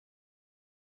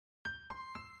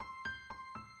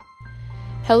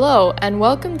Hello, and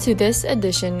welcome to this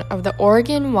edition of the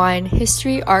Oregon Wine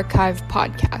History Archive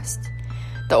podcast.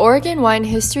 The Oregon Wine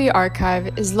History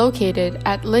Archive is located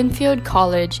at Linfield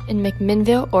College in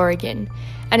McMinnville, Oregon,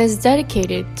 and is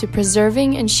dedicated to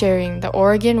preserving and sharing the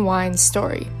Oregon wine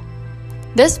story.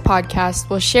 This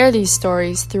podcast will share these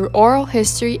stories through oral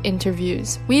history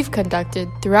interviews we've conducted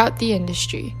throughout the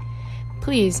industry.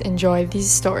 Please enjoy these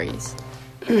stories.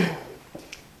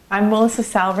 I'm Melissa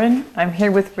Salrin. I'm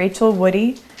here with Rachael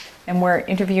Woody, and we're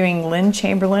interviewing Lynne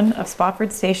Chamberlain of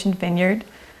Spofford Station Vineyard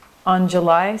on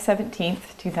July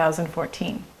 17th,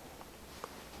 2014.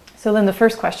 So Lynne, the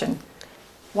first question,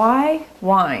 why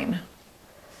wine?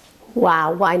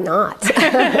 Wow, why not?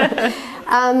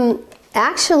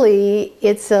 Actually,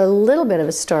 it's a little bit of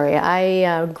a story.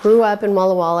 I grew up in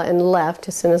Walla Walla and left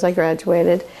as soon as I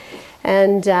graduated.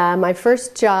 And my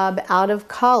first job out of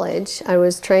college, I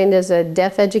was trained as a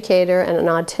deaf educator and an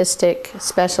autistic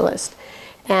specialist.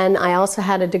 And I also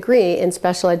had a degree in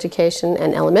special education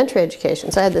and elementary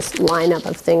education. So I had this lineup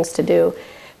of things to do.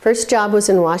 First job was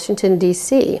in Washington,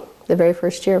 D.C., the very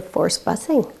first year of forced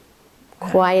busing.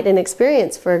 Quite an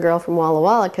experience for a girl from Walla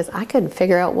Walla because I couldn't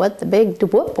figure out what the big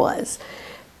whoop was.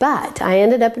 But I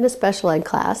ended up in a special ed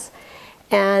class,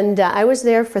 and I was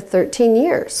there for 13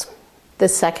 years. The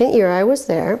second year I was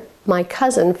there, my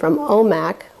cousin from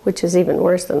OMAC, which is even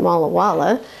worse than Walla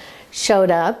Walla, showed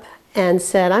up and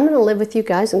said, I'm going to live with you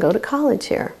guys and go to college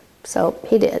here. So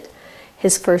he did.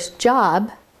 His first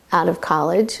job out of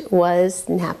college was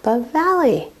Napa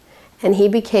Valley, and he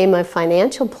became a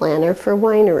financial planner for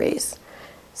wineries.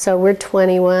 So we're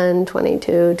 21,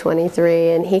 22, 23,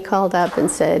 and he called up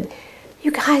and said, you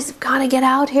guys have got to get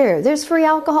out here. There's free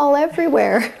alcohol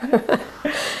everywhere.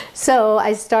 So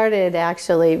I started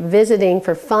actually visiting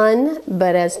for fun,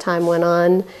 but as time went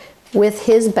on, with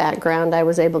his background, I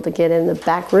was able to get in the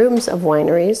back rooms of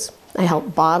wineries. I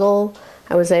helped bottle.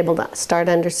 I was able to start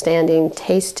understanding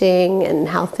tasting and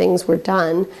how things were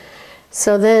done.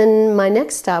 So then my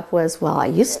next stop was, well, I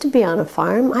used to be on a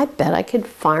farm. I bet I could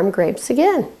farm grapes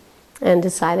again, and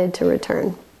decided to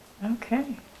return.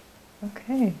 Okay.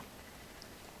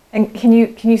 And can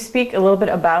you speak a little bit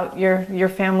about your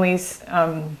family's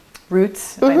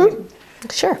roots? Mm-hmm.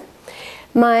 Sure.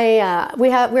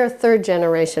 We're a third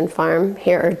generation farm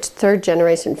here, or third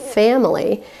generation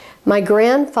family. My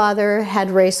grandfather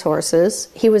had racehorses.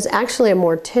 He was actually a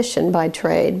mortician by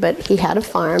trade, but he had a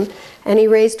farm, and he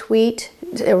raised wheat,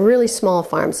 a really small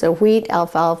farm, so wheat,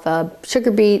 alfalfa,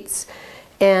 sugar beets,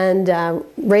 and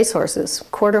racehorses,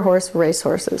 quarter horse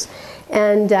racehorses.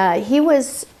 And he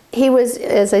was,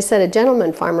 as I said, a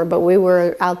gentleman farmer, but we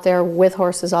were out there with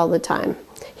horses all the time.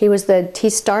 He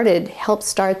helped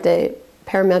start the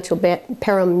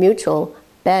parimutuel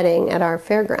betting at our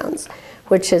fairgrounds,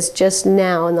 which has just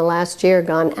now in the last year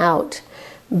gone out.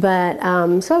 But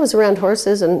so I was around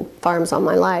horses and farms all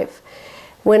my life.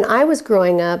 When I was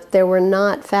growing up, there were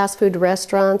not fast food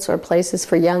restaurants or places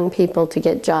for young people to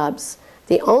get jobs.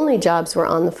 The only jobs were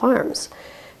on the farms.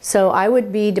 So I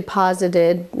would be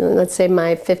deposited, let's say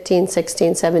my 15,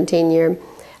 16, 17 year,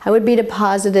 I would be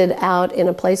deposited out in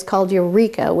a place called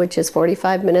Eureka, which is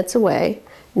 45 minutes away,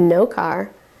 no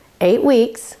car, 8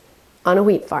 weeks on a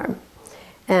wheat farm.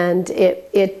 And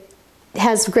it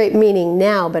has great meaning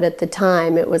now, but at the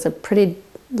time it was a pretty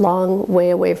long way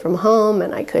away from home,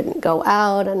 and I couldn't go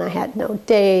out, and I had no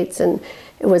dates, and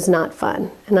it was not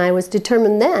fun. And I was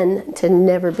determined then to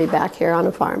never be back here on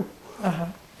a farm. Uh-huh.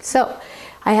 So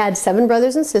I had 7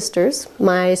 brothers and sisters.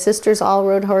 My sisters all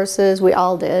rode horses, we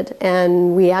all did,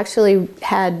 and we actually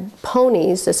had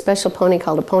ponies, a special pony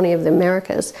called a Pony of the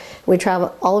Americas. We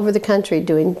traveled all over the country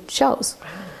doing shows.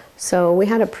 So we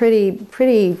had a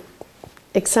pretty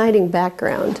exciting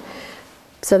background.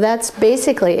 So that's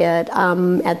basically it.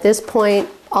 At this point,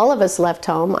 all of us left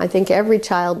home. I think every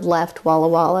child left Walla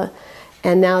Walla,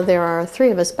 and now there are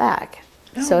 3 of us back.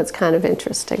 Oh. So it's kind of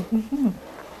interesting. Mm-hmm.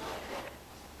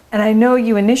 And I know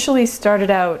you initially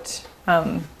started out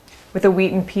with a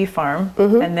wheat and pea farm,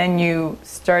 mm-hmm. and then you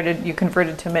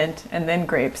converted to mint and then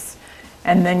grapes.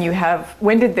 And then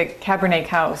when did the Cabernet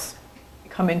Cows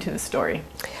come into the story?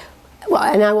 Well,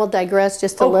 and I will digress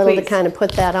just a little to kind of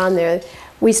put that on there.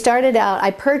 We started out,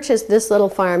 I purchased this little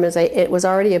farm it was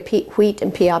already a wheat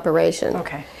and pea operation.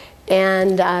 Okay.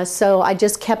 And so I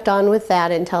just kept on with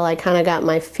that until I kind of got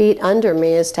my feet under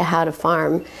me as to how to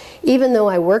farm. Even though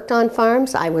I worked on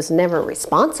farms, I was never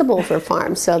responsible for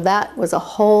farms, so that was a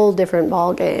whole different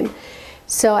ball game.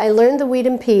 So I learned the wheat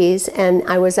and peas, and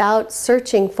I was out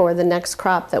searching for the next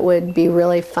crop that would be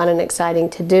really fun and exciting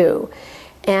to do.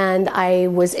 And I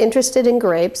was interested in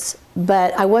grapes,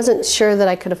 but I wasn't sure that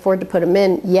I could afford to put them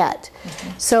in yet.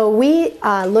 So we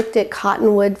looked at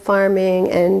cottonwood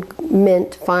farming and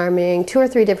mint farming, 2 or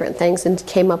 3 different things, and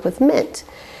came up with mint.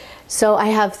 So I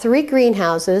have 3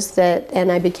 greenhouses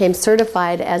and I became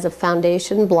certified as a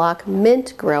foundation block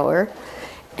mint grower.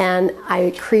 And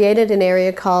I created an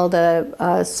area called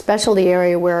a specialty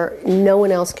area where no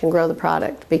one else can grow the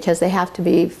product because they have to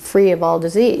be free of all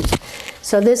disease.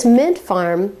 So this mint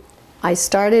farm, I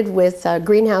started with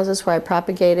greenhouses where I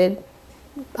propagated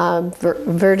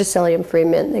verticillium-free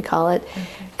mint, they call it.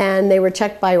 And they were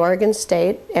checked by Oregon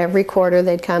State. Every quarter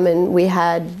they'd come and we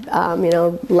had,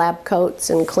 lab coats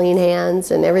and clean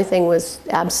hands, and everything was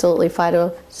absolutely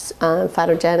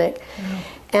phytogenic.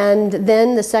 And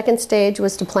then the second stage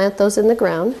was to plant those in the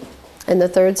ground, and the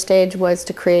third stage was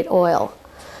to create oil.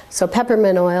 So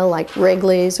peppermint oil, like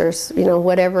Wrigley's or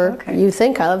whatever you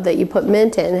think of that you put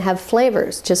mint in, have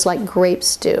flavors just like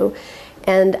grapes do.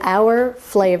 And our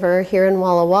flavor here in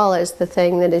Walla Walla is the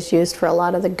thing that is used for a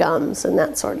lot of the gums and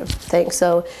that sort of thing.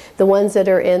 So the ones that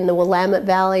are in the Willamette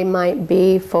Valley might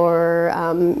be for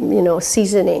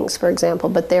seasonings, for example,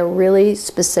 but they're really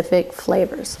specific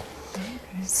flavors.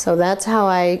 So that's how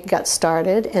I got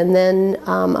started. And then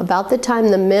about the time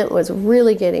the mint was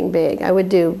really getting big, I would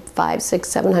do 500,000,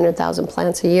 600,000, 700,000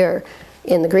 plants a year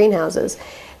in the greenhouses.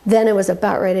 Then it was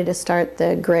about ready to start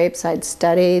the grapes. I'd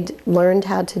studied, learned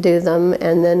how to do them,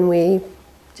 and then we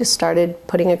just started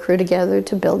putting a crew together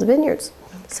to build the vineyards.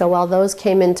 So while those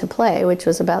came into play, which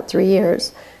was about 3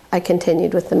 years, I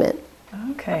continued with the mint.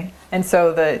 Okay. And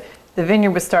so the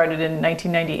vineyard was started in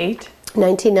 1998?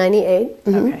 1998.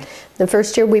 Mm-hmm. Okay. The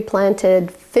first year we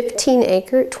planted 20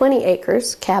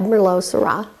 acres, Cab Merlot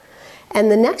Syrah.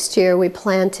 And the next year we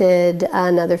planted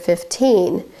another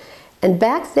 15. And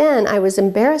back then I was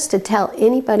embarrassed to tell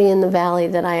anybody in the valley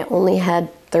that I only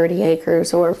had 30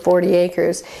 acres or 40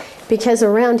 acres, because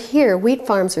around here wheat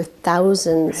farms are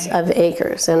thousands of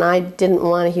acres, and I didn't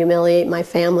want to humiliate my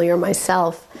family or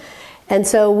myself. And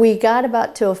so we got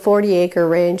about to a 40-acre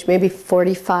range, maybe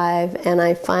 45, and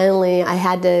I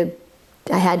had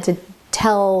to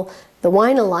tell the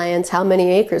Wine Alliance how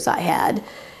many acres I had.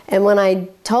 And when I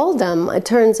told them, it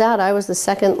turns out I was the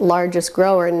second largest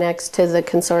grower next to the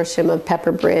consortium of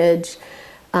Pepper Bridge,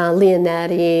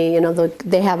 Leonetti,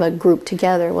 they have a group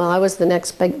together. Well, I was the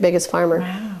next biggest farmer.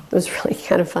 Wow. It was really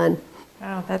kind of fun.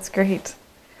 Wow, that's great.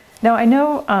 Now, I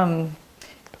know,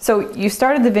 so you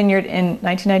started the vineyard in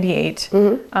 1998,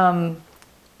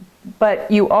 but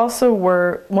you also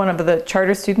were one of the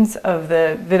charter students of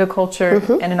the viticulture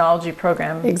and enology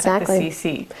program at the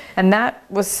CC. And that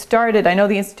was started, I know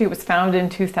the Institute was founded in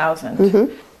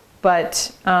 2000,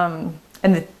 but,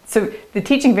 so the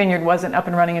teaching vineyard wasn't up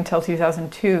and running until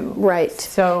 2002. Right.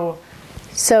 So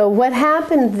what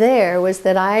happened there was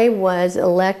that I was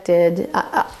elected,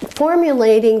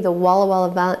 formulating the Walla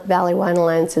Walla Valley Wine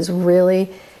Alliance is really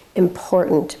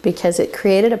important because it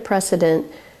created a precedent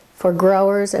for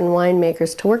growers and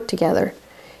winemakers to work together.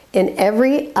 In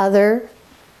every other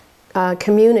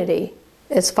community,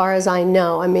 as far as I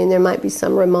know, I mean there might be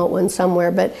some remote one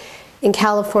somewhere, but in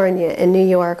California, in New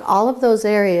York, all of those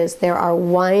areas, there are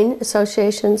wine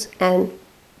associations and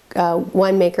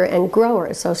winemaker and grower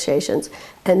associations,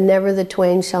 and never the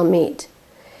twain shall meet.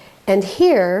 And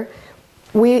here,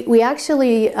 we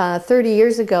actually 30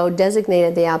 years ago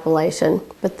designated the appellation,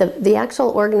 but the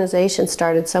actual organization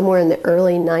started somewhere in the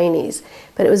early 90s,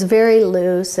 but it was very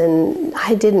loose and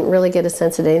I didn't really get a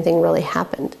sense that anything really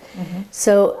happened.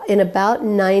 So in about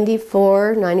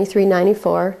 94, 93,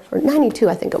 94, or 92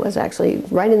 I think it was actually,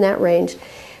 right in that range,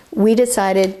 we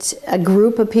decided, a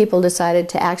group of people decided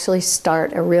to actually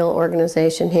start a real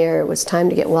organization here. It was time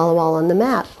to get Walla Walla on the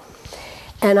map.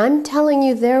 And I'm telling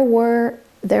you, there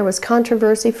was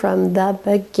controversy from the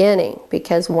beginning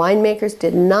because winemakers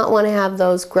did not want to have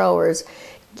those growers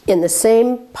in the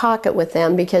same pocket with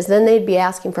them because then they'd be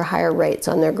asking for higher rates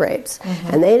on their grapes.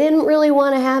 And they didn't really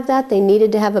want to have that. They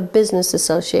needed to have a business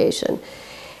association.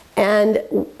 And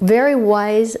very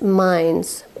wise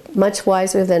minds, much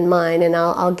wiser than mine, and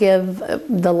I'll give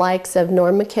the likes of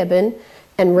Norm McKibben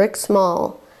and Rick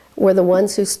Small were the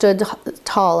ones who stood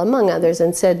tall, among others,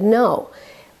 and said, no,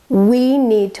 we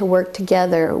need to work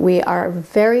together. We are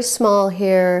very small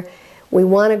here. We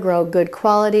want to grow good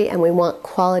quality, and we want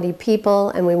quality people,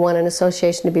 and we want an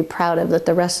association to be proud of that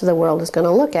the rest of the world is going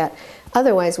to look at.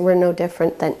 Otherwise, we're no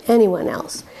different than anyone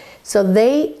else. So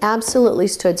they absolutely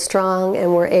stood strong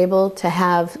and were able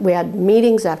to we had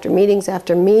meetings after meetings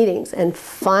after meetings, and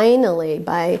finally,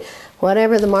 by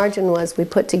whatever the margin was, we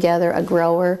put together a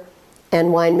grower and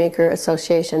winemaker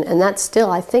association, and that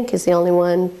still, I think, is the only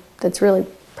one that's really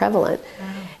prevalent.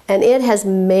 And it has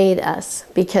made us,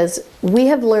 because we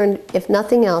have learned, if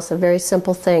nothing else, a very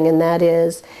simple thing, and that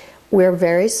is we're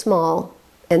very small,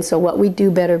 and so what we do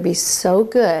better be so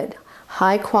good,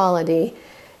 high quality,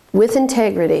 with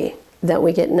integrity, that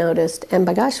we get noticed. And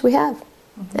by gosh, we have.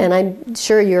 And I'm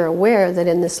sure you're aware that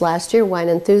in this last year, wine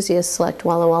enthusiasts select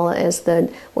Walla Walla as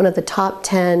one of the top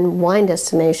 10 wine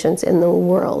destinations in the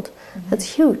world.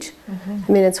 That's huge.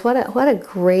 I mean, it's what a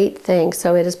great thing.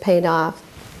 So it has paid off.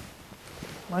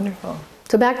 Wonderful.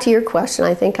 So back to your question,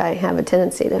 I think I have a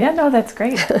tendency to... Yeah, no, that's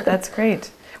great. That's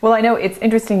great. Well, I know it's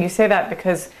interesting you say that,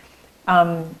 because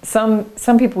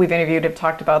some people we've interviewed have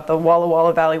talked about the Walla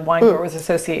Walla Valley Wine Growers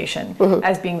Association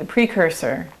as being the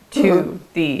precursor to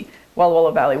the Walla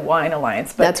Walla Valley Wine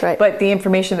Alliance. But, that's right. But the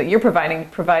information that you're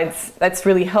provides, that's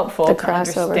really helpful to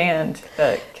understand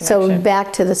the connection. So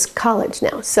back to this college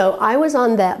now. So I was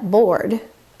on that board.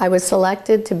 I was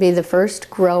selected to be the first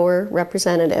grower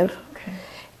representative. Okay.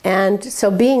 And so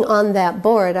being on that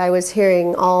board, I was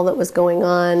hearing all that was going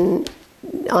on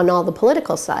all the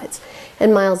political sides.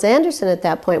 And Miles Anderson at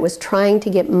that point was trying to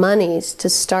get monies to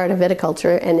start a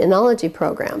viticulture and enology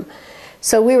program.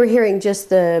 So we were hearing just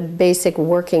the basic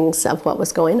workings of what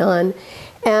was going on.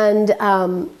 And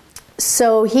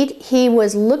so he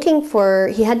was looking for,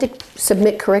 he had to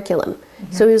submit curriculum.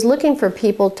 So he was looking for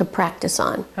people to practice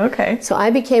on. Okay. So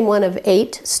I became one of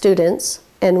 8 students,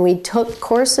 and we took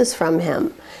courses from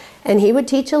him. And he would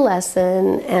teach a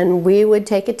lesson, and we would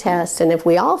take a test, and if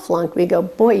we all flunked, we'd go,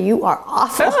 boy, you are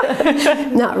awful.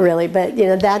 Not really, but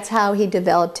that's how he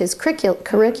developed his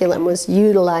curriculum, was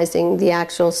utilizing the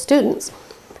actual students.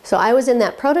 So I was in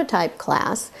that prototype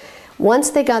class.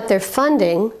 Once they got their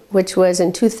funding, which was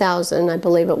in 2000, I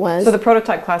believe it was. So the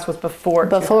prototype class was before?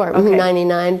 Before, okay.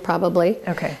 99 probably.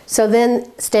 Okay. So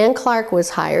then Stan Clark was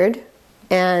hired,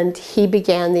 and he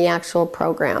began the actual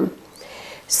program.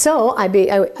 So I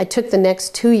took the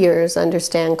next 2 years under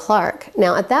Stan Clark.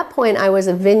 Now at that point I was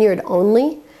a vineyard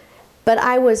only, but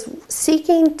I was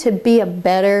seeking to be a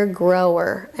better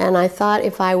grower, and I thought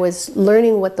if I was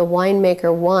learning what the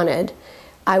winemaker wanted,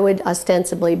 I would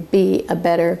ostensibly be a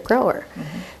better grower.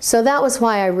 So that was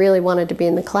why I really wanted to be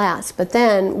in the class. But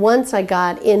then once I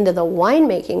got into the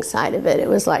winemaking side of it, it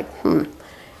was like,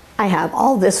 I have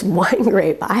all this wine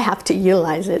grape, I have to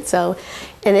utilize it. So,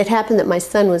 and it happened that my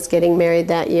son was getting married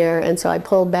that year, and so I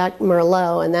pulled back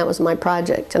Merlot, and that was my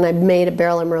project, and I made a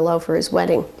barrel of Merlot for his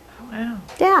wedding. Oh, wow.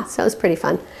 Yeah, so it was pretty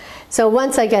fun. So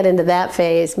once I got into that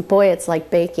phase, boy, it's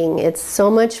like baking. It's so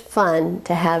much fun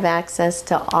to have access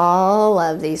to all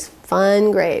of these fun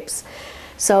grapes.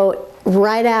 So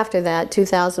right after that,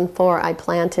 2004, I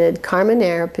planted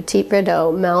Carmenere, Petit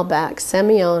Verdot, Malbec,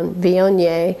 Semillon,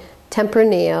 Viognier,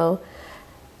 Tempranillo,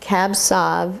 Cab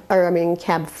Sauv,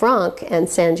 Cab Franc, and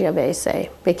Sangiovese,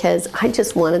 because I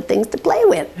just wanted things to play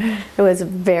with. It was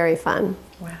very fun.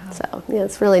 Wow. So yeah,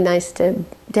 it's really nice to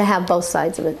have both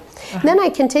sides of it. And then I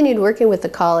continued working with the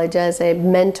college as a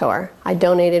mentor. I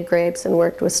donated grapes and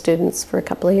worked with students for a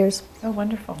couple of years. Oh,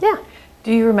 wonderful. Yeah.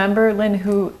 Do you remember, Lynn,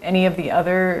 who any of the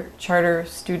other charter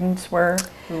students were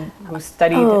who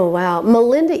studied? Oh, wow.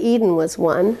 Melinda Eden was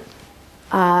one.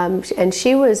 And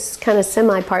she was kind of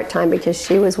semi-part-time because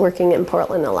she was working in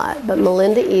Portland a lot. But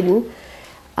Melinda Eden,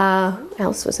 who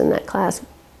else was in that class?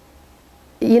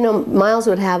 Miles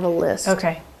would have a list.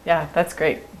 Okay, yeah, that's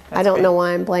great. I don't know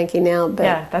why I'm blanking now, but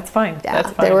yeah, that's fine. Yeah,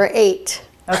 that's fine. There were 8.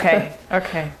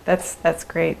 Okay, that's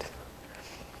great.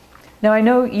 Now I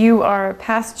know you are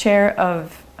past chair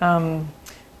of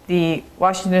the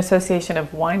Washington Association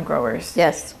of Wine Growers.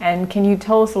 Yes. And can you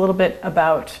tell us a little bit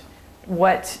about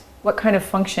what kind of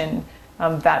function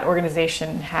that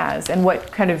organization has, and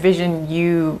what kind of vision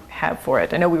you have for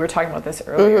it? I know we were talking about this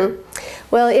earlier.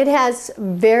 Well, it has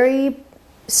very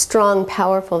strong,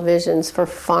 powerful visions for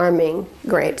farming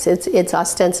grapes. It's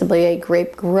ostensibly a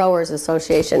grape growers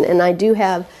association, and I do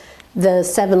have the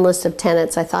 7 list of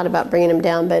tenets. I thought about bringing them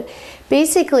down, but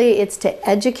basically it's to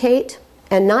educate,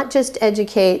 and not just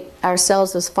educate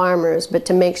ourselves as farmers, but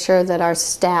to make sure that our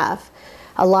staff,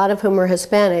 a lot of whom are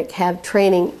Hispanic, have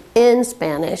training in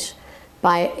Spanish,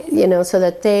 so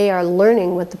that they are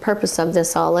learning what the purpose of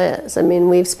this all is. I mean,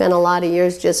 we've spent a lot of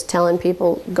years just telling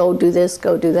people, go do this,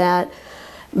 go do that.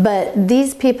 But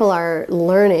these people are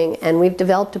learning, and we've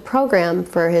developed a program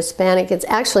for Hispanic. It's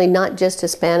actually not just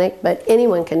Hispanic, but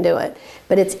anyone can do it.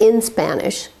 But it's in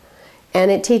Spanish. And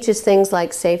it teaches things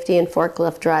like safety and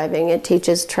forklift driving. It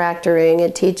teaches tractoring.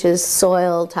 It teaches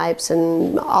soil types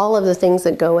and all of the things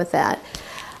that go with that.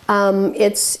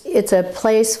 It's a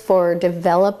place for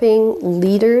developing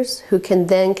leaders who can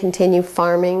then continue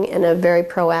farming in a very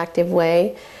proactive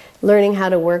way. learning how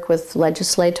to work with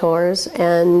legislators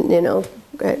and,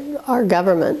 our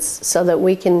governments so that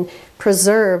we can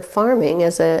preserve farming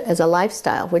as a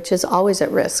lifestyle, which is always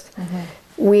at risk.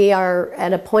 We are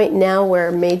at a point now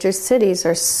where major cities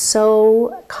are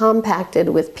so compacted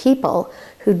with people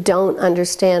who don't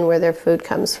understand where their food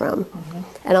comes from.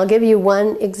 And I'll give you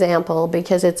one example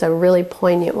because it's a really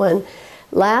poignant one.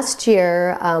 Last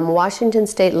year, Washington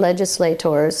state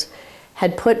legislators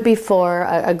had put before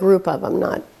a group of them,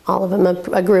 not all of them,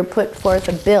 a group put forth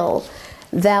a bill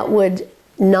that would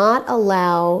not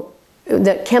allow,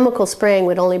 that chemical spraying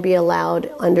would only be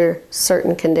allowed under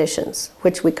certain conditions,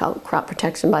 which we call crop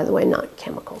protection, by the way, not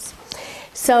chemicals.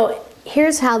 So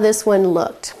here's how this one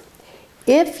looked.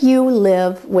 If you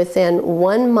live within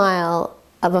 1 mile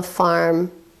of a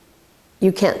farm,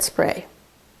 you can't spray.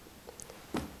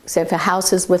 So if a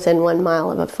house is within 1 mile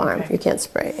of a farm, you can't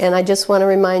spray. And I just want to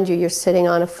remind you, you're sitting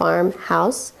on a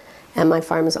farmhouse, and my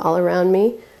farm is all around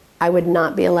me. I would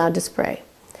not be allowed to spray.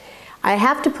 I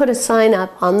have to put a sign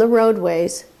up on the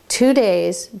roadways 2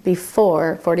 days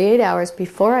before, 48 hours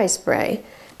before I spray,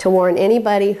 to warn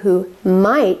anybody who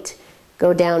might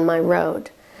go down my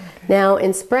road. Now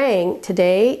in spraying,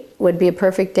 today would be a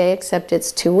perfect day except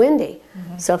it's too windy.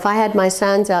 So if I had my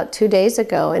signs out 2 days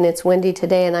ago and it's windy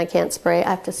today and I can't spray, I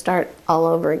have to start all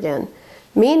over again.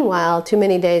 Meanwhile, too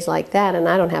many days like that and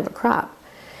I don't have a crop.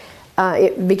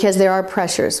 Because there are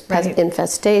pressures,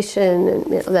 infestation and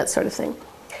that sort of thing.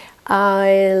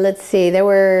 Let's see,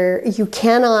 you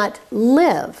cannot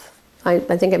live, I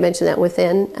think I mentioned that,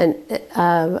 within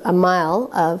a mile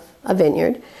of a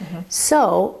vineyard.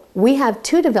 So we have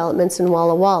 2 developments in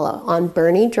Walla Walla. On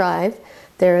Burney Drive,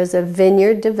 there is a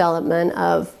vineyard development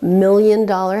of $1 million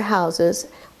houses,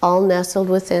 all nestled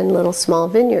within little small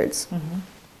vineyards.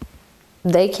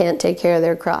 They can't take care of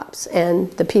their crops,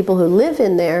 and the people who live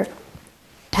in there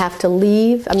have to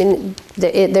leave. I mean,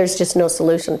 there's just no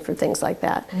solution for things like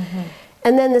that.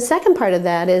 And then the second part of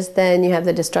that is then you have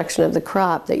the destruction of the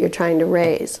crop that you're trying to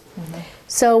raise.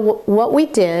 So what we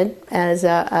did as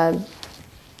a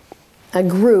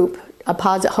group,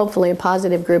 hopefully a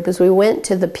positive group, is we went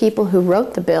to the people who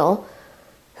wrote the bill,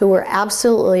 who were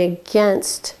absolutely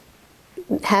against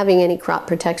having any crop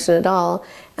protection at all,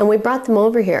 and we brought them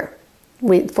over here.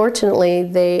 Fortunately,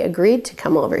 they agreed to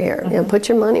come over here. Put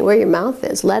your money where your mouth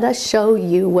is. Let us show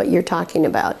you what you're talking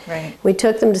about. We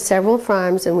took them to several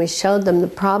farms and we showed them the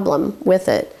problem with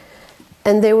it.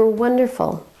 And they were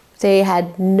wonderful. They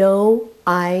had no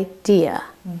idea.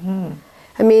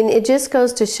 I mean, it just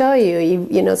goes to show you,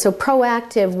 so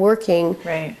proactive working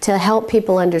to help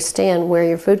people understand where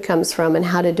your food comes from and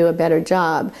how to do a better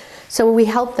job. So we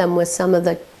help them with some of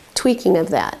the tweaking of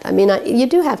that. I mean, you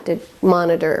do have to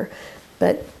monitor,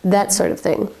 but that sort of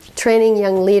thing. Training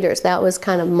young leaders, that was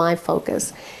kind of my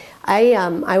focus.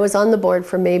 I was on the board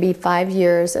for maybe 5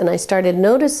 years, and I started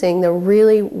noticing the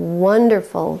really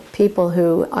wonderful people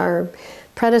who are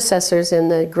predecessors in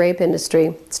the grape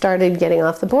industry started getting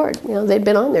off the board. They'd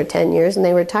been on there 10 years and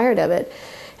they were tired of it.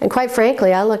 And quite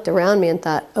frankly, I looked around me and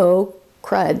thought, oh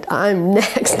crud, I'm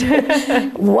next.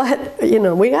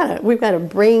 We've got to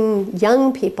bring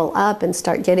young people up and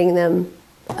start getting them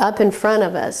up in front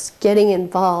of us, getting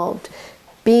involved,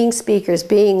 being speakers,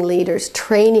 being leaders,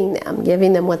 training them,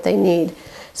 giving them what they need.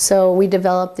 So we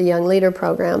developed the Young Leader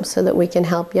Program so that we can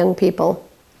help young people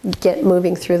get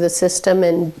moving through the system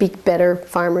and be better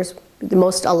farmers.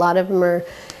 A lot of them are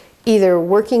either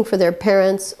working for their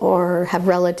parents or have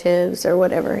relatives or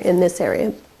whatever in this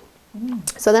area.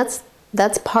 So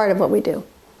that's part of what we do.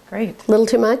 Great. A little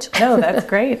too much? No, that's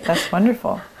great. That's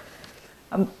wonderful.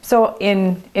 So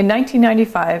in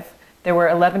 1995, there were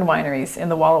 11 wineries in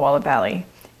the Walla Walla Valley.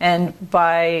 And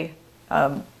by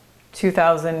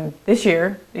 2000, this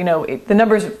year, the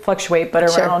numbers fluctuate, but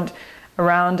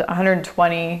around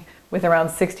 120 with around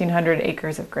 1,600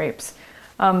 acres of grapes.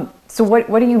 So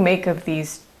what do you make of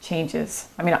these changes?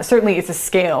 I mean, certainly it's a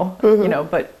scale,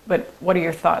 but what are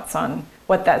your thoughts on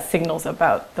what that signals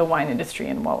about the wine industry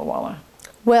in Walla Walla?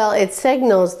 Well, it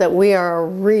signals that we are a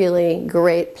really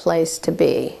great place to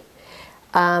be.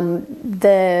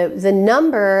 The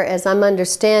number, as I'm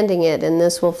understanding it, and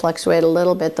this will fluctuate a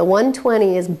little bit, the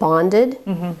 120 is bonded.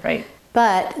 Right.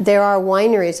 But there are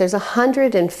wineries, there's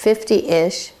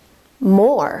 150-ish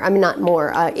more, I mean not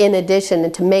more, in addition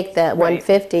to make that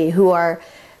 150, who are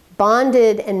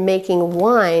bonded and making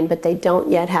wine, but they don't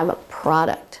yet have a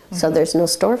product. So there's no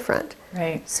storefront.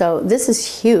 Right. So this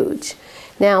is huge.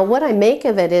 Now, what I make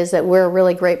of it is that we're a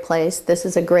really great place. This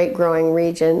is a great growing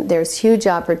region. There's huge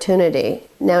opportunity.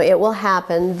 Now, it will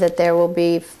happen that there will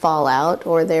be fallout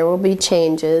or there will be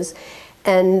changes,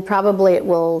 and probably it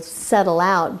will settle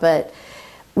out, but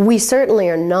We certainly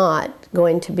are not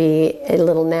going to be a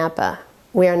little Napa.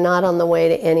 We are not on the way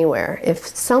to anywhere. If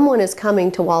someone is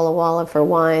coming to Walla Walla for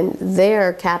wine, they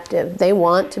are captive. They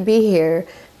want to be here.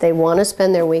 They want to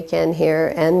spend their weekend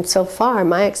here. And so far,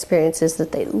 my experience is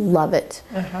that they love it.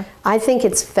 I think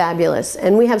it's fabulous.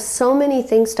 And we have so many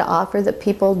things to offer that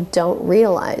people don't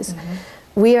realize.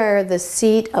 We are the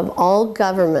seat of all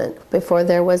government. Before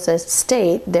there was a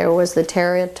state, there was the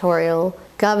territorial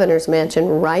governor's mansion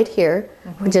right here,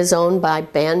 which is owned by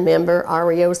band member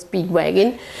REO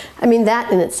Speedwagon. I mean,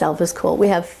 that in itself is cool. We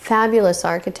have fabulous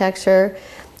architecture.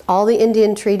 All the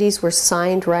Indian treaties were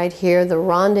signed right here. The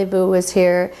rendezvous was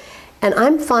here. And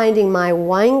I'm finding my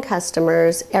wine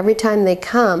customers, every time they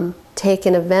come, take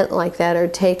an event like that or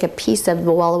take a piece of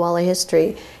the Walla Walla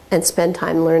history and spend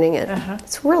time learning it.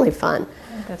 It's really fun.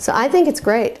 So I think it's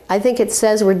great. I think it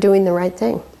says we're doing the right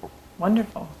thing.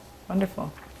 Wonderful,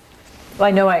 wonderful. Well,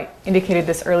 I know I indicated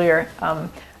this earlier.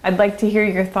 I'd like to hear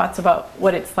your thoughts about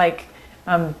what it's like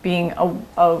being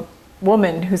a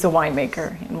woman who's a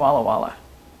winemaker in Walla Walla.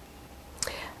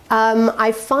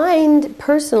 I find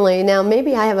personally, now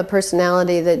maybe I have a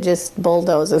personality that just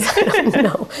bulldozes, I don't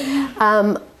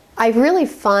know. I really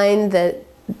find that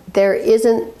there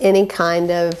isn't any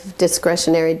kind of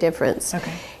discretionary difference.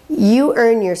 You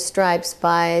earn your stripes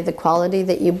by the quality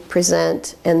that you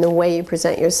present and the way you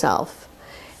present yourself.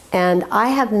 And I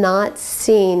have not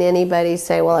seen anybody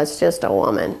say, well, it's just a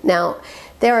woman. Now,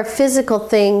 there are physical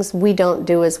things we don't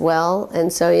do as well.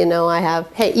 And so, you know, I have,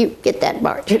 hey, you get that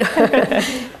bar. You know?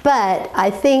 But I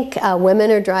think women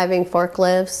are driving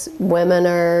forklifts. Women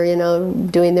are, you know,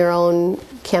 doing their own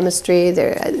chemistry.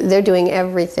 They're doing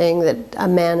everything that a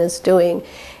man is doing.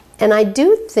 And I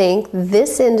do think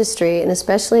this industry, and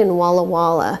especially in Walla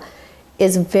Walla,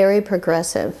 is very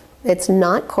progressive. It's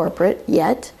not corporate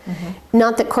yet.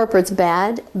 Not that corporate's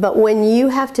bad, but when you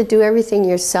have to do everything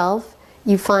yourself,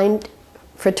 you find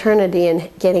fraternity in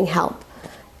getting help.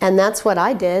 And that's what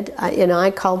I did.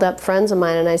 I called up friends of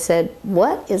mine and I said,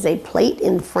 what is a plate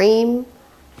and frame?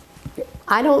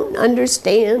 I don't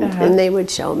understand. And they would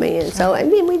show me. And so, I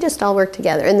mean, we just all worked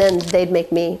together. And then they'd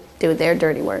make me do their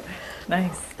dirty work.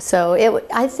 Nice. So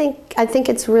I think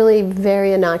it's really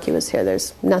very innocuous here.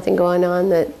 There's nothing going on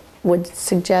that would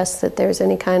suggest that there's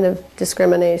any kind of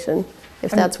discrimination,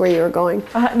 if that's where you were going.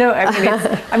 No,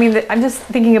 I mean, I'm just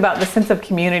thinking about the sense of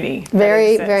community.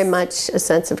 Very, very much a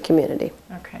sense of community.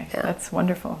 Okay, that's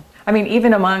wonderful. I mean,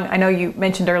 even among, I know you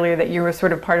mentioned earlier that you were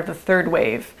sort of part of the third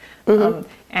wave,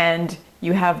 and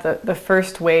you have the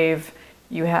first wave,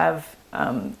 you have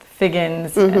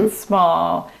Figgins and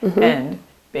Small and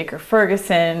Baker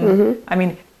Ferguson. I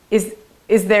mean, is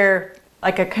there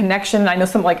like a connection? I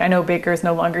know Baker is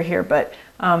no longer here, but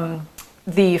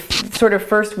the sort of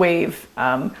first wave,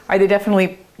 are they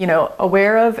definitely, you know,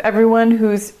 aware of everyone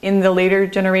who's in the later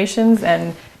generations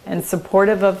and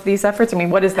supportive of these efforts? I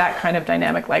mean, what is that kind of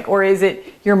dynamic like? Or is it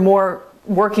you're more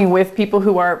working with people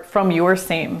who are from your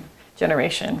same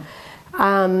generation?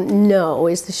 No,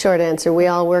 is the short answer. We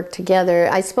all work together.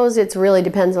 I suppose it really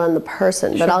depends on the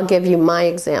person, but I'll give you my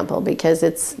example because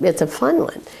it's a fun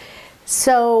one.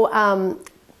 So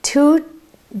two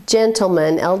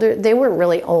gentlemen, they weren't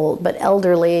really old, but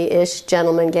elderly-ish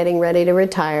gentlemen getting ready to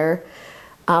retire,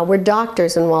 were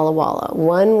doctors in Walla Walla.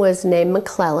 One was named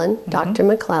McClellan, Dr.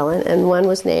 McClellan, and one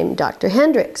was named Dr.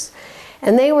 Hendricks.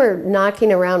 And they were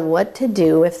knocking around what to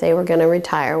do if they were going to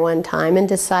retire one time and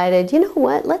decided, you know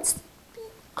what,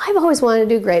 I've always wanted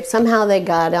to do grapes. Somehow they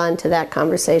got onto that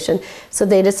conversation, so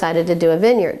they decided to do a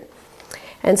vineyard.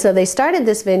 And so they started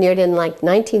this vineyard in like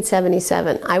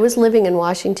 1977. I was living in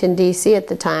Washington, D.C. at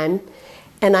the time,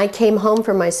 and I came home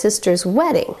for my sister's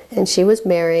wedding, and she was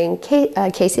marrying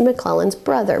Casey McClellan's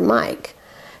brother, Mike.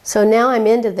 So now I'm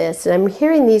into this, and I'm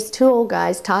hearing these two old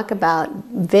guys talk about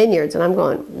vineyards, and I'm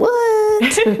going,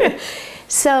 what?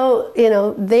 So, you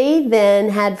know, they then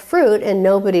had fruit and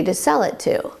nobody to sell it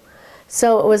to.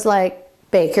 So it was like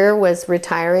Baker was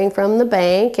retiring from the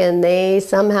bank, and they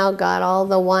somehow got all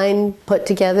the wine put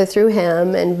together through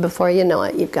him, and before you know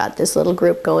it, you've got this little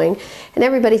group going, and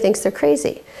everybody thinks they're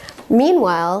crazy.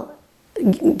 Meanwhile,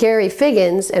 Gary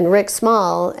Figgins and Rick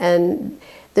Small, and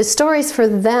the stories for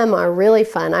them are really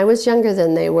fun. I was younger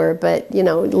than they were, but you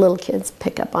know, little kids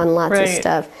pick up on lots of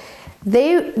stuff.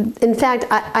 In fact,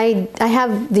 I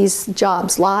have these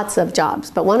jobs, lots of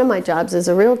jobs, but one of my jobs is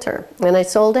a realtor. And I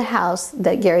sold a house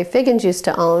that Gary Figgins used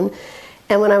to own.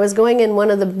 And when I was going in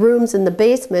one of the rooms in the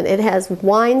basement, it has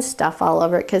wine stuff all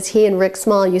over it because he and Rick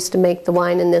Small used to make the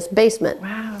wine in this basement.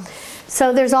 Wow.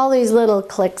 So there's all these little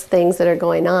clicks things that are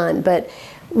going on. But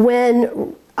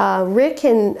when Rick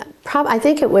and I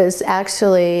think it was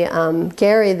actually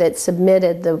Gary that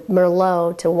submitted the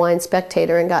Merlot to Wine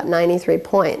Spectator and got 93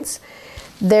 points.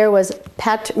 There was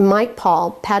Patrick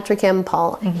M.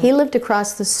 Paul. He lived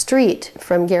across the street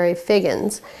from Gary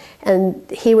Figgins, and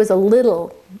he was a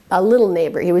little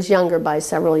neighbor. He was younger by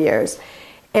several years.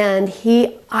 And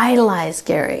he idolized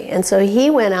Gary. And so he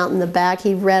went out in the back,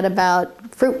 he read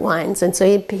about fruit wines, and so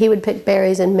he would pick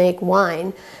berries and make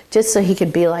wine just so he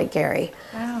could be like Gary.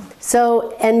 Wow.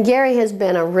 So, and Gary has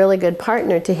been a really good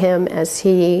partner to him as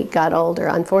he got older.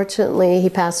 Unfortunately, he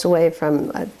passed away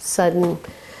from a sudden,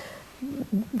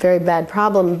 very bad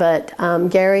problem, but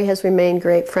Gary has remained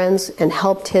great friends and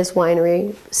helped his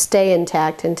winery stay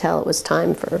intact until it was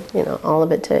time for, all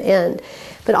of it to end.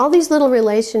 But all these little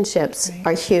relationships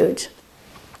are huge.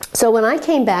 So when I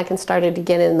came back and started to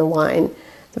get in the wine,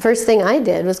 the first thing I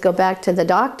did was go back to the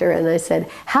doctor and I said,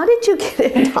 how did you get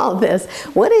into all this?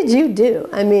 What did you do?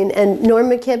 I mean, and Norm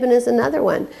McKibben is another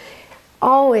one.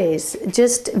 Always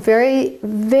just very,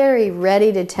 very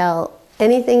ready to tell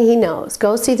anything he knows.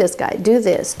 Go see this guy, do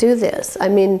this, do this. I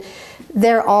mean,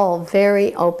 they're all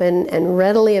very open and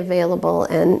readily available,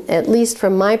 and at least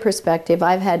from my perspective,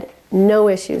 I've had no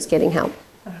issues getting help.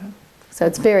 So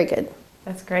it's very good.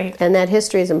 That's great. And that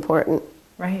history is important.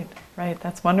 Right.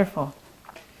 That's wonderful.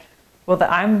 Well,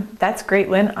 that's great,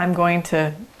 Lynn. I'm going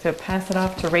to pass it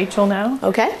off to Rachael now.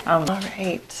 Okay. All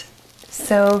right.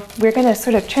 So we're going to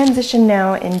sort of transition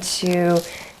now into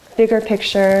bigger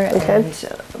picture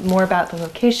and more about the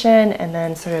location, and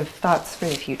then sort of thoughts for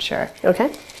the future.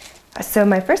 Okay. So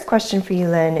my first question for you,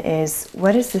 Lynn, is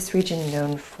what is this region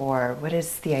known for? What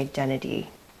is the identity?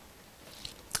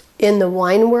 In the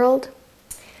wine world?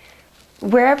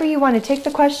 Wherever you want to take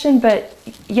the question, but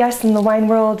yes, in the wine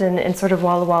world and sort of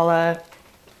Walla Walla,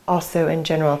 also in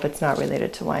general, if it's not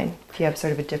related to wine, if you have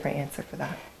sort of a different answer for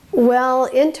that. Well,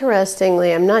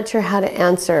 interestingly, I'm not sure how to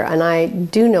answer, and I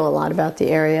do know a lot about the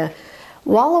area.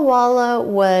 Walla Walla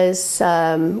was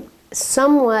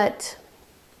somewhat,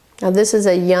 now this is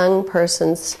a young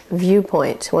person's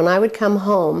viewpoint. When I would come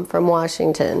home from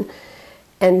Washington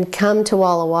and come to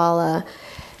Walla Walla,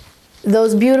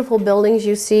 those beautiful buildings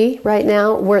you see right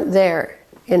now weren't there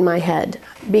in my head.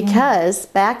 Because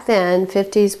back then,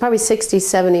 50s, probably 60s,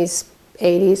 70s,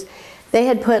 80s, they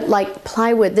had put like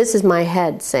plywood, this is my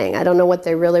head saying, I don't know what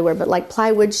they really were, but like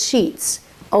plywood sheets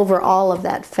over all of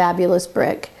that fabulous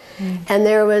brick. And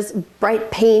there was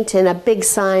bright paint and a big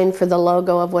sign for the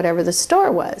logo of whatever the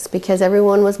store was, because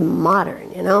everyone was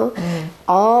modern,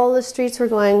 All the streets were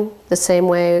going the same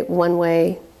way, one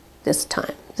way this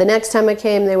time. The next time I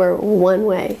came, they were one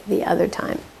way the other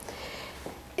time.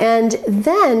 And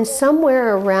then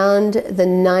somewhere around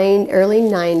the early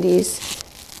 90s,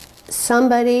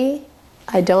 somebody,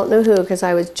 I don't know who, because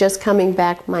I was just coming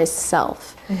back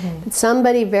myself, but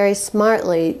somebody very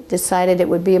smartly decided it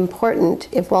would be important,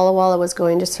 if Walla Walla was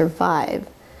going to survive,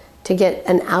 to get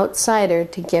an outsider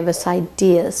to give us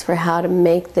ideas for how to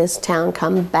make this town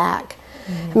come back.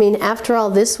 I mean, after all,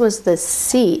 this was the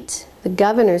seat, the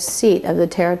governor's seat of the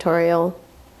territorial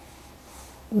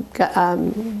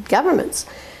governments.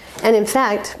 And in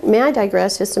fact, may I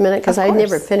digress just a minute, because I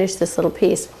never finished this little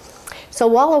piece. So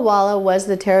Walla Walla was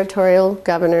the territorial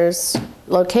governor's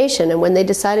location, and when they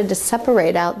decided to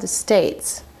separate out the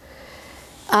states,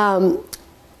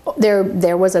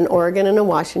 there was an Oregon and a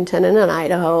Washington and an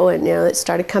Idaho, and it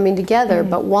started coming together.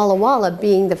 But Walla Walla,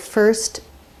 being the first,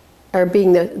 or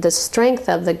being the strength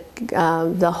of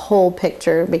the whole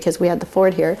picture, because we had the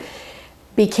fort here,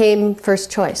 became first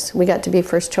choice. We got to be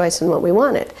first choice in what we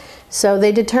wanted. So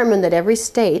they determined that every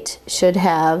state should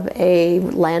have a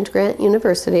land-grant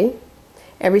university,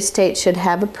 every state should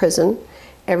have a prison,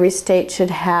 every state should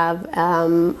have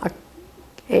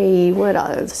what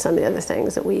are some of the other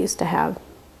things that we used to have?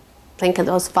 Think of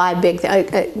those 5 big,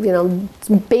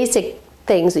 basic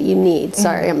things that you need.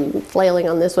 Sorry, I'm flailing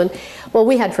on this one. Well,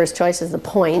 we had first choice as the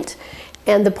point,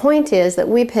 and the point is that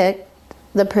we picked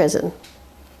the prison.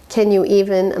 Can you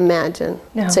even imagine?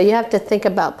 No. So you have to think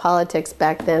about politics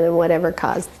back then and whatever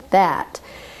caused that.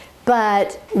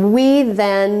 But we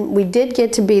did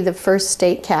get to be the first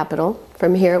state capital.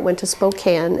 From here it went to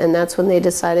Spokane, and that's when they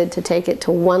decided to take it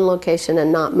to one location and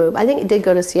not move. I think it did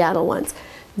go to Seattle once.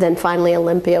 Then finally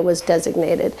Olympia was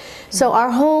designated. So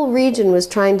our whole region was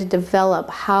trying to develop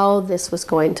how this was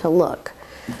going to look.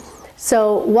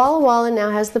 So Walla Walla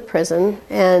now has the prison,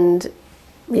 and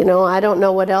I don't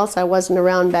know what else. I wasn't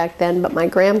around back then, but my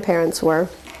grandparents were.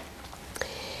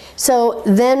 So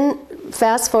then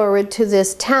fast forward to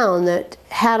this town that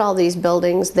had all these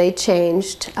buildings. They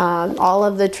changed. All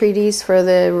of the treaties for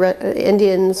the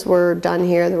Indians were done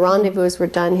here. The rendezvous were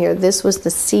done here. This was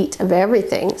the seat of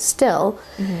everything still.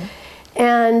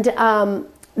 And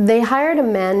they hired a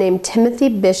man named Timothy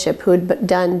Bishop, who had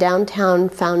done downtown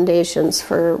foundations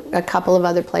for a couple of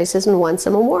other places and won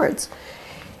some awards.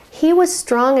 He was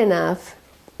strong enough,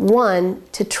 one,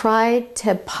 to try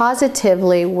to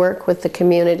positively work with the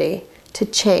community to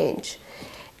change.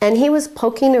 And he was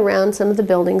poking around some of the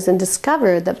buildings and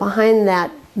discovered that behind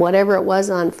that, whatever it was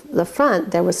on the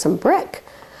front, there was some brick.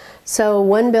 So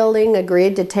one building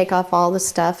agreed to take off all the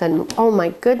stuff, and oh my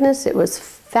goodness, it was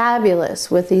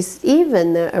fabulous with these,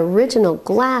 even the original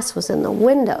glass was in the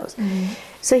windows.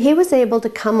 So he was able to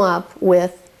come up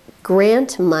with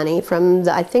grant money from,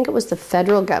 I think it was the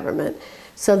federal government,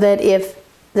 so that if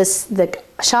the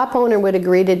shop owner would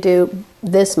agree to do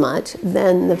this much,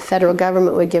 then the federal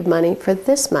government would give money for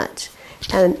this much.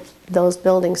 And those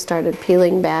buildings started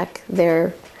peeling back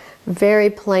their very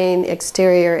plain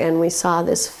exterior, and we saw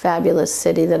this fabulous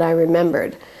city that I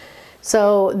remembered.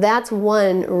 So that's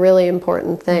one really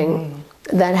important thing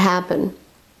that happened.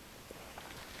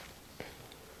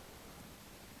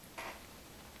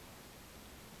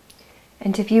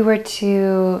 And if you were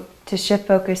to shift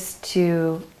focus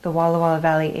to the Walla Walla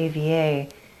Valley AVA,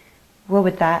 what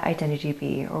would that identity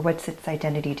be, or what's its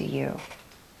identity to you?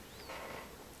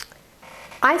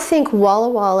 I think Walla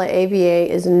Walla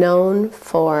AVA is known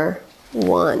for,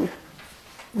 one,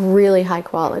 really high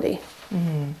quality.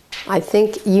 I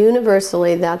think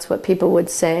universally that's what people would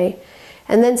say.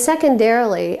 And then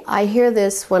secondarily, I hear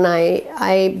this when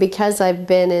because I've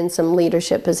been in some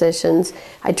leadership positions,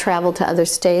 I travel to other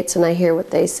states and I hear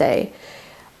what they say.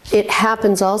 It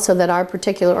happens also that our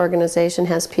particular organization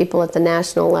has people at the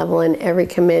national level in every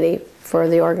committee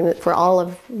for all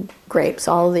of grapes,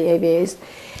 all of the AVAs.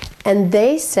 And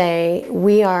they say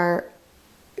we are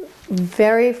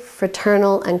very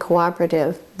fraternal and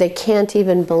cooperative. They can't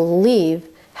even believe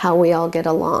how we all get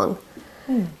along.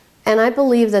 And I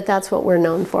believe that that's what we're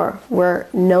known for. We're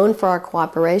known for our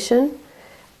cooperation,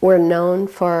 we're known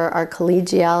for our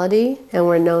collegiality, and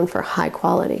we're known for high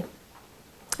quality.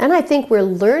 And I think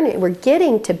we're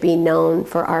getting to be known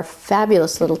for our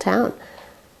fabulous little town.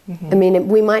 I mean,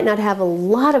 we might not have a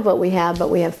lot of what we have, but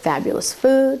we have fabulous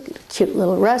food, cute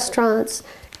little restaurants,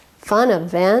 fun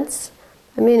events.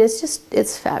 I mean,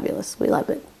 it's fabulous. We love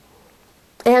it.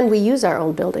 And we use our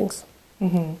own buildings.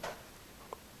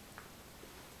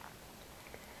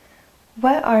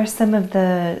 What are some of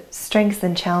the strengths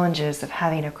and challenges of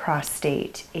having a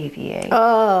cross-state AVA?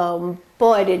 Oh,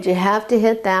 boy, did you have to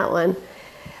hit that one.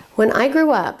 When I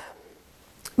grew up,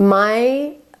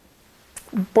 one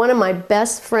of my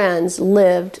best friends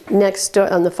lived next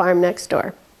door on the farm next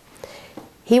door.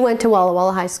 He went to Walla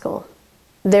Walla High School.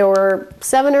 There were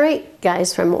 7 or 8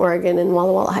 guys from Oregon in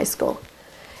Walla Walla High School.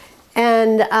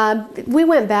 And we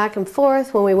went back and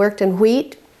forth when we worked in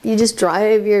wheat. You just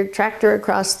drive your tractor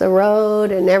across the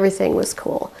road and everything was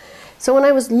cool. So when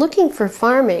I was looking for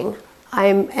farming,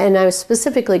 and I was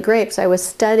specifically grapes, I was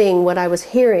studying what I was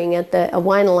hearing at the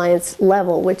Wine Alliance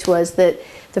level, which was that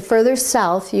the further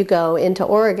south you go into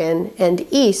Oregon and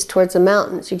east towards the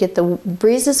mountains, you get the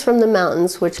breezes from the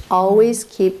mountains, which always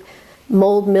keep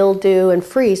mold, mildew, and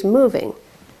freeze moving.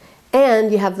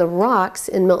 And you have the rocks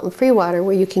in Milton Freewater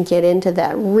where you can get into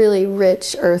that really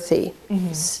rich, earthy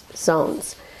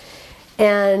zones.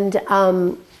 And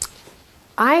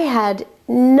I had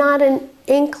not an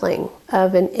inkling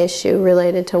of an issue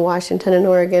related to Washington and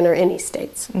Oregon or any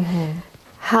states.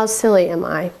 How silly am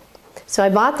I? So I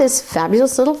bought this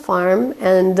fabulous little farm,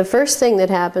 and the first thing that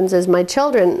happens is my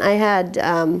children,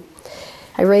 I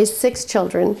raised 6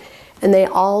 children, and they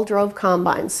all drove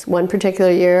combines one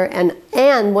particular year.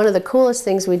 And one of the coolest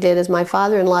things we did is my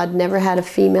father-in-law had never had a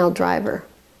female driver,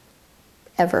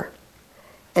 ever.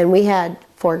 And we had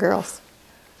 4 girls.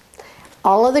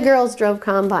 All of the girls drove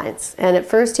combines, and at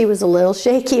first he was a little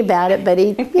shaky about it, but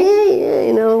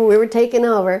we were taking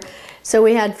over. So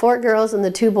we had 4 girls and the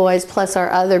 2 boys plus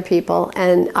our other people,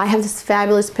 and I have this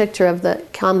fabulous picture of the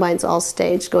combines all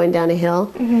staged going down a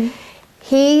hill.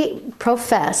 He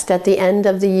professed at the end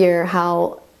of the year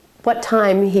what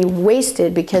time he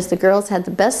wasted because the girls had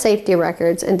the best safety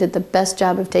records and did the best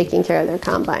job of taking care of their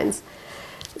combines.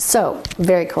 So,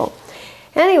 very cool.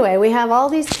 Anyway, we have all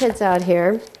these kids out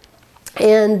here,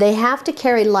 and they have to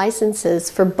carry licenses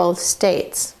for both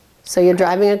states. So you're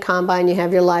driving a combine, you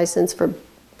have your license for,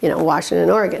 Washington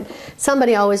and Oregon.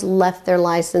 Somebody always left their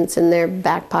license in their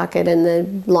back pocket in the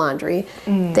laundry.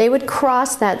 They would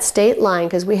cross that state line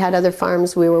because we had other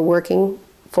farms we were working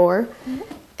for.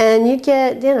 And you'd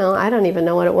get, I don't even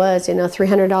know what it was,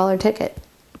 $300 ticket.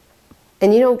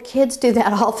 And kids do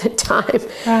that all the time.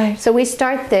 Right. So we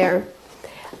start there.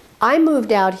 I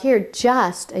moved out here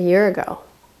just a year ago.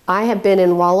 I have been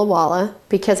in Walla Walla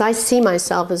because I see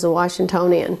myself as a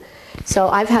Washingtonian. So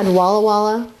I've had Walla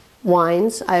Walla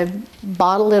wines. I've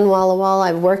bottled in Walla Walla.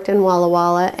 I've worked in Walla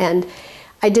Walla. And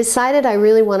I decided I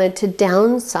really wanted to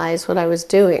downsize what I was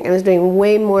doing. I was doing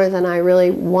way more than I really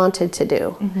wanted to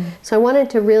do. So I wanted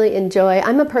to really enjoy.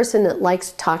 I'm a person that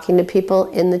likes talking to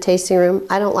people in the tasting room.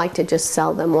 I don't like to just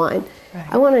sell them wine. Right.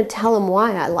 I want to tell them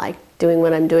why I like doing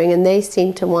what I'm doing, and they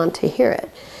seem to want to hear it.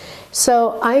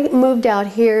 So I moved out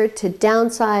here to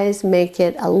downsize, make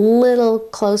it a little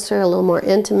closer, a little more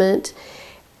intimate.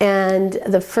 And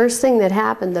the first thing that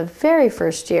happened the very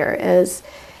first year is,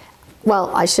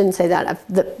 well, I shouldn't say that.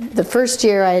 The first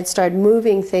year I had started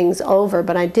moving things over,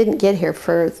 but I didn't get here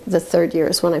for the third year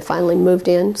is when I finally moved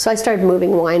in. So I started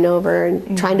moving wine over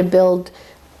and trying to build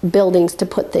buildings to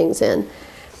put things in.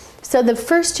 So the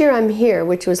first year I'm here,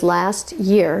 which was last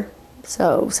year,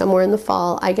 so somewhere in the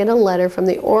fall, I get a letter from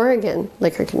the Oregon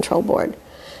Liquor Control Board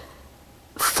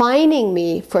fining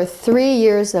me for 3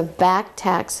 years of back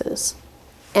taxes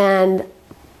and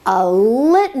a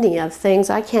litany of things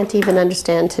I can't even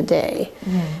understand today.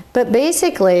 But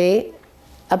basically,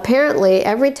 apparently,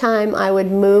 every time I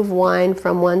would move wine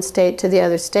from one state to the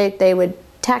other state, they would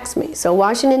tax me. So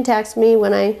Washington taxed me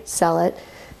when I sell it.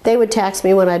 They would tax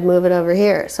me when I'd move it over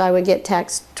here. So I would get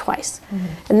taxed twice.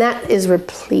 And that is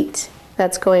replete.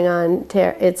 That's going on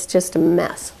there. It's just a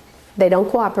mess. They don't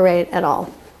cooperate at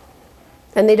all.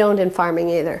 And they don't in farming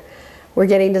either. We're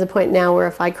getting to the point now where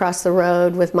if I cross the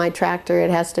road with my tractor,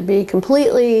 it has to be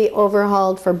completely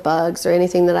overhauled for bugs or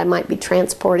anything that I might be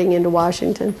transporting into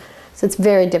Washington. So it's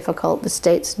very difficult. The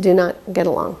states do not get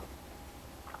along.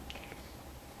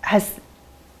 Has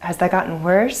that gotten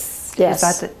worse? Yes.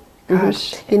 Is that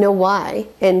gosh. You know why?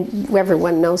 And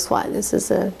everyone knows why. This is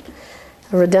a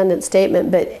redundant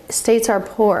statement, but states are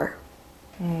poor.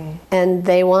 And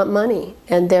they want money,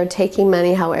 and they're taking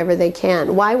money however they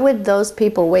can. Why would those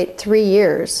people wait 3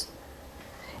 years?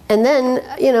 And then,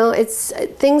 it's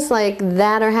things like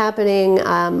that are happening.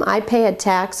 I pay a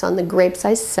tax on the grapes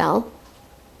I sell.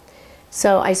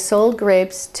 So I sold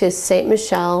grapes to St.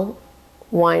 Michel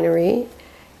Winery,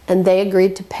 and they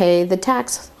agreed to pay the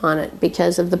tax on it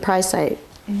because of the price I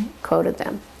quoted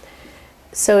them.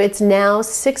 So it's now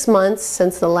 6 months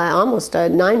since almost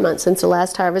 9 months since the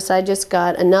last harvest. I just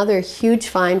got another huge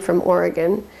fine from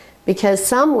Oregon because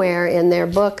somewhere in their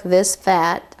book, this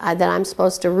fat that I'm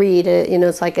supposed to read,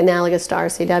 it's like analogous to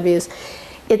RCWs,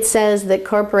 it says that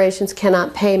corporations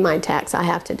cannot pay my tax. I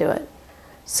have to do it.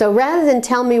 So rather than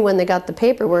tell me when they got the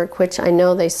paperwork, which I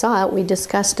know they saw it, we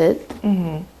discussed it,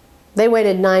 they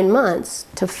waited 9 months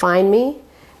to fine me,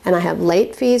 and I have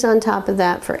late fees on top of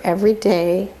that for every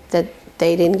day that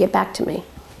they didn't get back to me.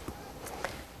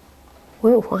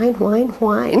 Whoa,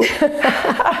 wine.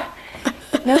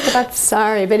 No, but that's...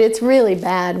 Sorry, but it's really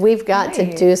bad. We've got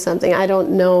to do something. I don't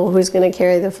know who's going to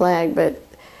carry the flag, but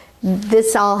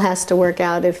this all has to work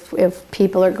out if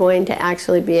people are going to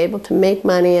actually be able to make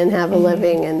money and have a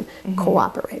living and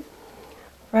cooperate.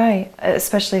 Right,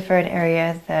 especially for an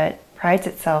area that prides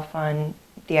itself on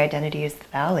the identity as the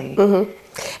valley.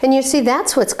 And you see,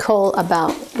 that's what's cool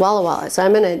about Walla Walla. So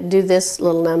I'm going to do this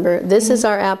little number. This is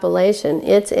our appellation.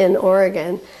 It's in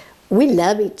Oregon. We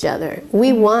love each other.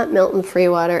 We want Milton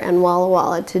Freewater and Walla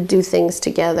Walla to do things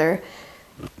together.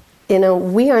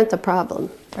 We aren't the problem.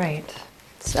 Right.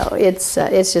 So it's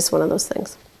just one of those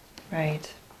things.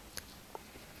 Right.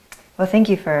 Well, thank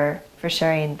you for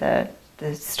sharing the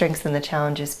strengths and the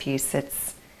challenges piece.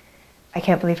 I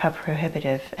can't believe how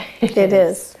prohibitive it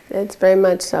is. It's very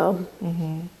much so.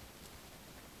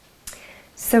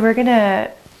 So we're going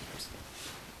to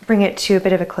bring it to a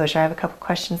bit of a closure. I have a couple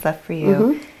questions left for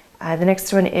you. The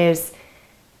next one is,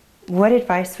 what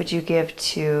advice would you give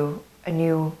to a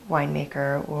new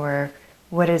winemaker, or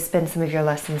what has been some of your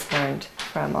lessons learned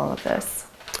from all of this?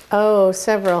 Oh,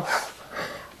 several.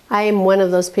 I am one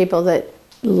of those people that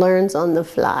learns on the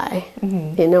fly.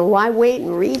 Why wait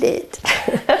and read it?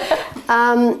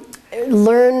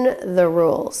 Learn the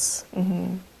rules.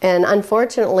 And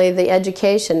unfortunately, the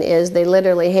education is they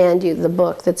literally hand you the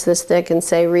book that's this thick and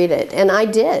say, read it. And I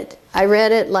did. I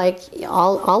read it like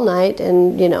all night,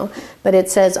 and but it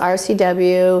says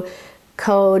RCW,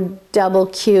 code, double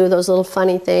Q, those little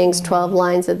funny things, 12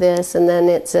 lines of this, and then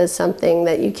it says something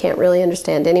that you can't really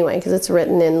understand anyway because it's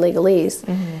written in legalese.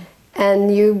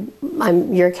 And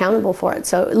you're accountable for it.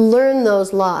 So learn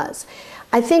those laws.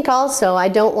 I think also, I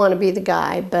don't want to be the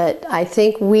guy, but I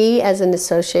think we as an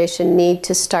association need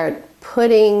to start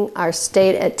putting our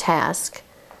state at task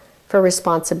for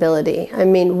responsibility. I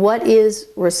mean, what is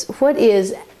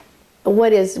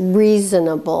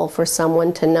reasonable for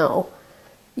someone to know?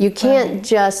 You can't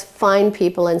just find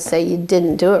people and say you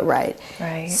didn't do it right.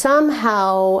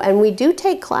 Somehow, and we do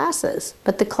take classes,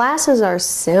 but the classes are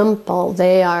simple.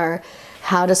 They are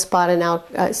how to spot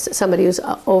somebody who's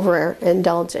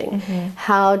overindulging,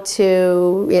 how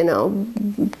to,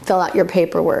 fill out your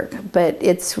paperwork. But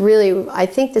it's really, I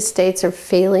think the states are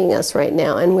failing us right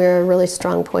now, and we're a really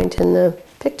strong point in the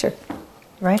picture.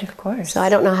 Right, of course. So I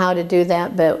don't know how to do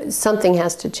that, but something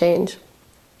has to change.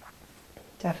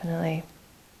 Definitely.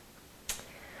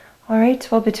 All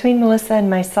right, well, between Melissa and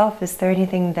myself, is there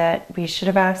anything that we should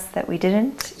have asked that we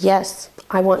didn't? Yes,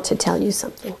 I want to tell you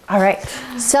something. All right.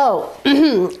 So,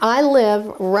 I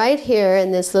live right here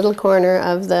in this little corner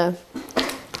of the,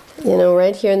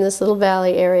 right here in this little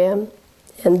valley area.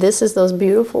 And this is those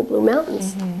beautiful blue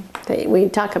mountains that we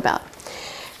talk about.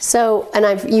 So,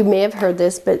 and you may have heard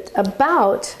this, but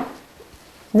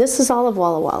this is all of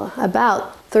Walla Walla.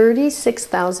 About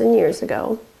 36,000 years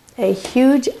ago, a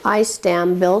huge ice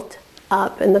dam built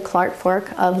up in the Clark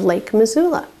Fork of Lake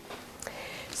Missoula.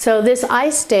 So this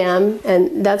ice dam,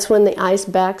 and that's when the ice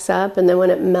backs up, and then when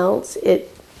it melts,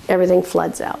 everything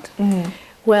floods out.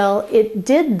 Well, it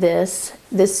did this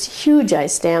huge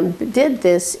ice dam did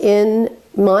this in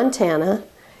Montana,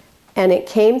 and it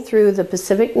came through the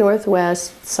Pacific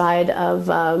Northwest side of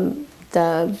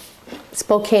the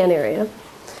Spokane area.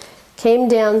 Came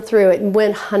down through it and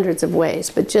went hundreds of ways,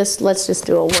 but let's just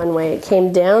do a one way. It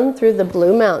came down through the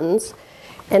Blue Mountains,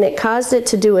 and it caused it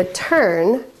to do a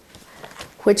turn,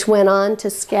 which went on to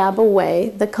scab away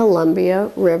the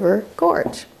Columbia River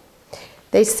Gorge.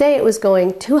 They say it was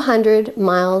going 200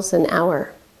 miles an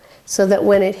hour, so that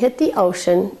when it hit the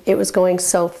ocean, it was going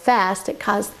so fast it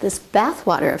caused this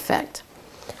bathwater effect,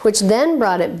 which then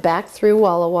brought it back through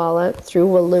Walla Walla, through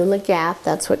Wallula Gap.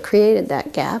 That's what created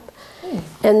that gap.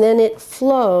 And then it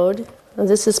flowed,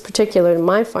 this is particular to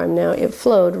my farm now, it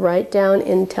flowed right down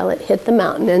until it hit the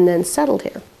mountain and then settled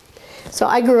here. So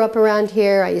I grew up around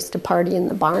here. I used to party in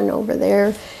the barn over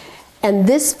there. And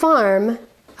this farm,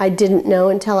 I didn't know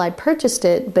until I purchased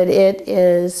it, but it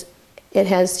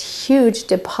has huge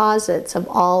deposits of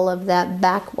all of that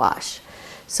backwash.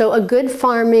 So a good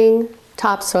farming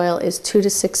topsoil is 2 to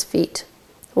 6 feet.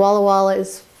 Walla Walla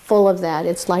is full of that.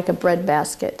 It's like a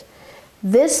breadbasket.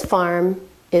 This farm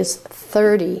is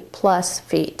 30 plus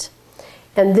feet.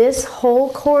 And this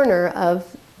whole corner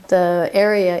of the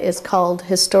area is called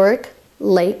Historic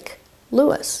Lake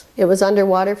Lewis. It was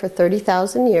underwater for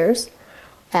 30,000 years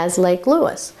as Lake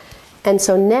Lewis. And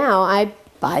so now I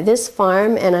buy this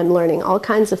farm and I'm learning all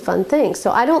kinds of fun things.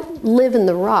 So I don't live in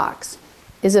the rocks.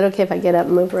 Is it okay if I get up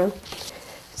and move around?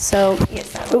 So,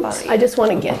 yes, I just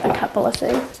want to get a couple of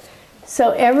things.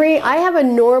 So I have a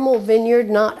normal vineyard,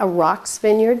 not a rocks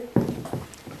vineyard.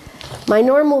 My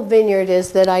normal vineyard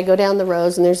is that I go down the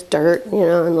rows and there's dirt,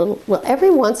 and every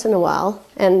once in a while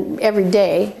and every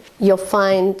day you'll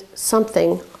find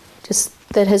something just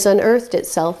that has unearthed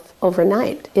itself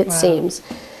overnight, it seems.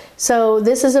 So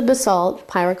this is a basalt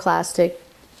pyroclastic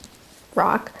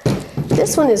rock.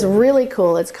 This one is really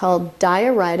cool. It's called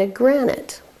diorite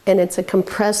granite, and it's a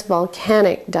compressed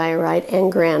volcanic diorite and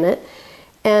granite.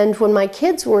 And when my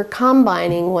kids were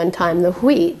combining one time the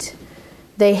wheat,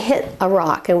 they hit a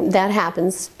rock, and that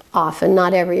happens often,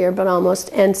 not every year, but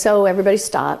almost. And so everybody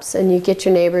stops, and you get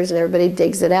your neighbors, and everybody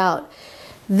digs it out.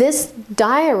 This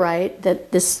diorite,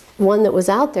 this one that was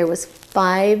out there, was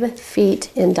 5 feet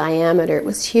in diameter. It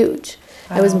was huge.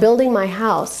 Wow. I was building my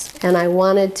house, and I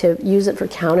wanted to use it for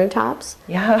countertops.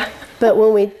 Yeah. But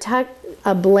when we tucked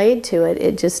a blade to it,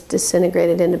 it just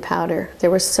disintegrated into powder.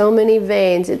 There were so many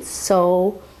veins. It's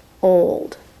so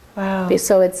old. Wow.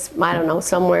 So it's, I don't know,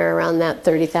 somewhere around that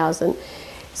 30,000.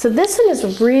 So this one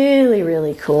is really,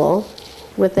 really cool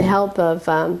with the help of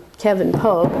Kevin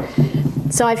Pope.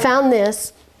 So I found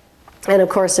this, and of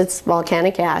course it's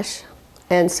volcanic ash.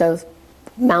 And so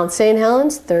Mount St.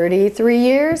 Helens, 33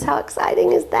 years, how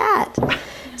exciting is that?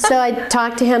 So I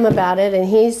talked to him about it, and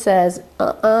he says,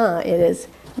 it is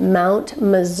Mount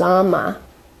Mazama,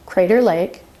 Crater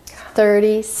Lake,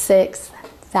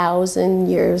 36,000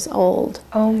 years old.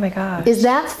 Oh my gosh. Is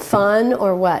that fun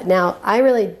or what? Now, I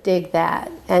really dig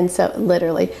that, and so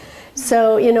literally.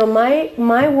 So,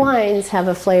 my wines have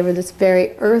a flavor that's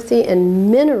very earthy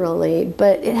and minerally,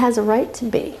 but it has a right to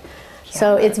be. Yeah.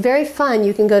 So it's very fun.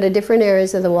 You can go to different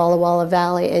areas of the Walla Walla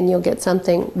Valley and you'll get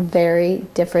something very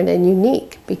different and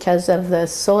unique because of the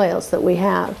soils that we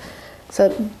have. So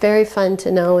very fun to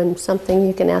know and something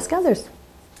you can ask others.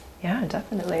 Yeah,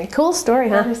 definitely. Cool story,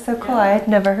 huh? That is so cool. I had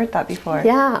never heard that before.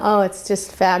 Yeah, oh, it's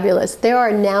just fabulous. There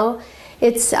are now,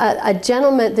 it's a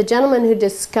gentleman, the gentleman who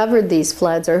discovered these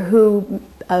floods, or who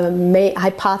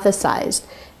hypothesized,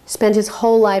 spent his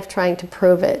whole life trying to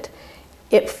prove it.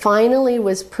 It finally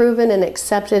was proven and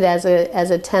accepted as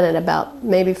a tenet about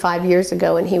maybe 5 years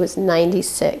ago, and he was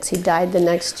 96. He died the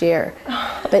next year.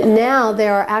 But now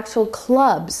there are actual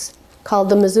clubs called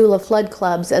the Missoula Flood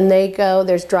Clubs, and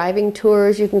there's driving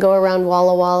tours. You can go around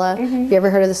Walla Walla. Have you ever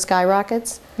heard of the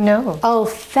Skyrockets? No. Oh,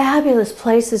 fabulous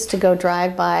places to go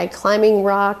drive by, climbing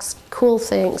rocks, cool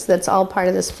things. That's all part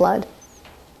of this flood.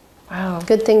 Wow.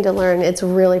 Good thing to learn. It's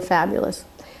really fabulous.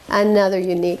 Another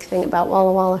unique thing about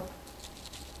Walla Walla.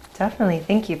 Definitely.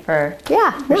 Thank you for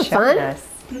showing fun. Us.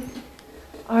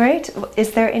 All right.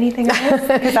 Is there anything else?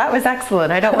 Because that was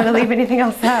excellent. I don't want to leave anything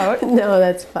else out. No,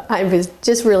 that's fine. I was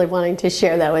just really wanting to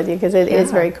share that with you because it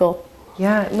is very cool.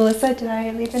 Yeah. Melissa, did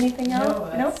I leave anything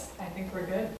out? No? I think we're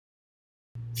good.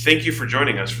 Thank you for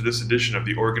joining us for this edition of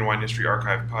the Oregon Wine History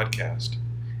Archive podcast.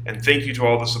 And thank you to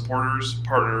all the supporters,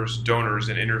 partners, donors,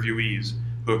 and interviewees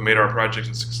who have made our project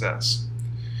a success.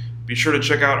 Be sure to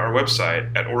check out our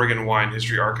website at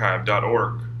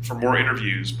OregonWineHistoryArchive.org for more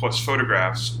interviews, plus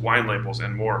photographs, wine labels,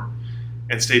 and more.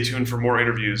 And stay tuned for more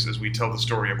interviews as we tell the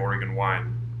story of Oregon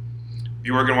wine.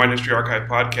 The Oregon Wine History Archive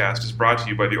podcast is brought to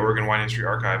you by the Oregon Wine History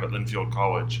Archive at Linfield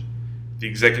College. The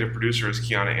executive producer is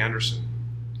Kiana Anderson.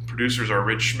 Producers are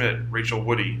Rich Schmidt, Rachael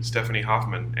Woody, Stephanie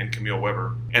Hoffman, and Camille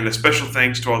Weber. And a special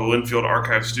thanks to all the Linfield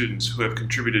Archive students who have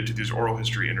contributed to these oral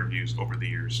history interviews over the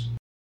years.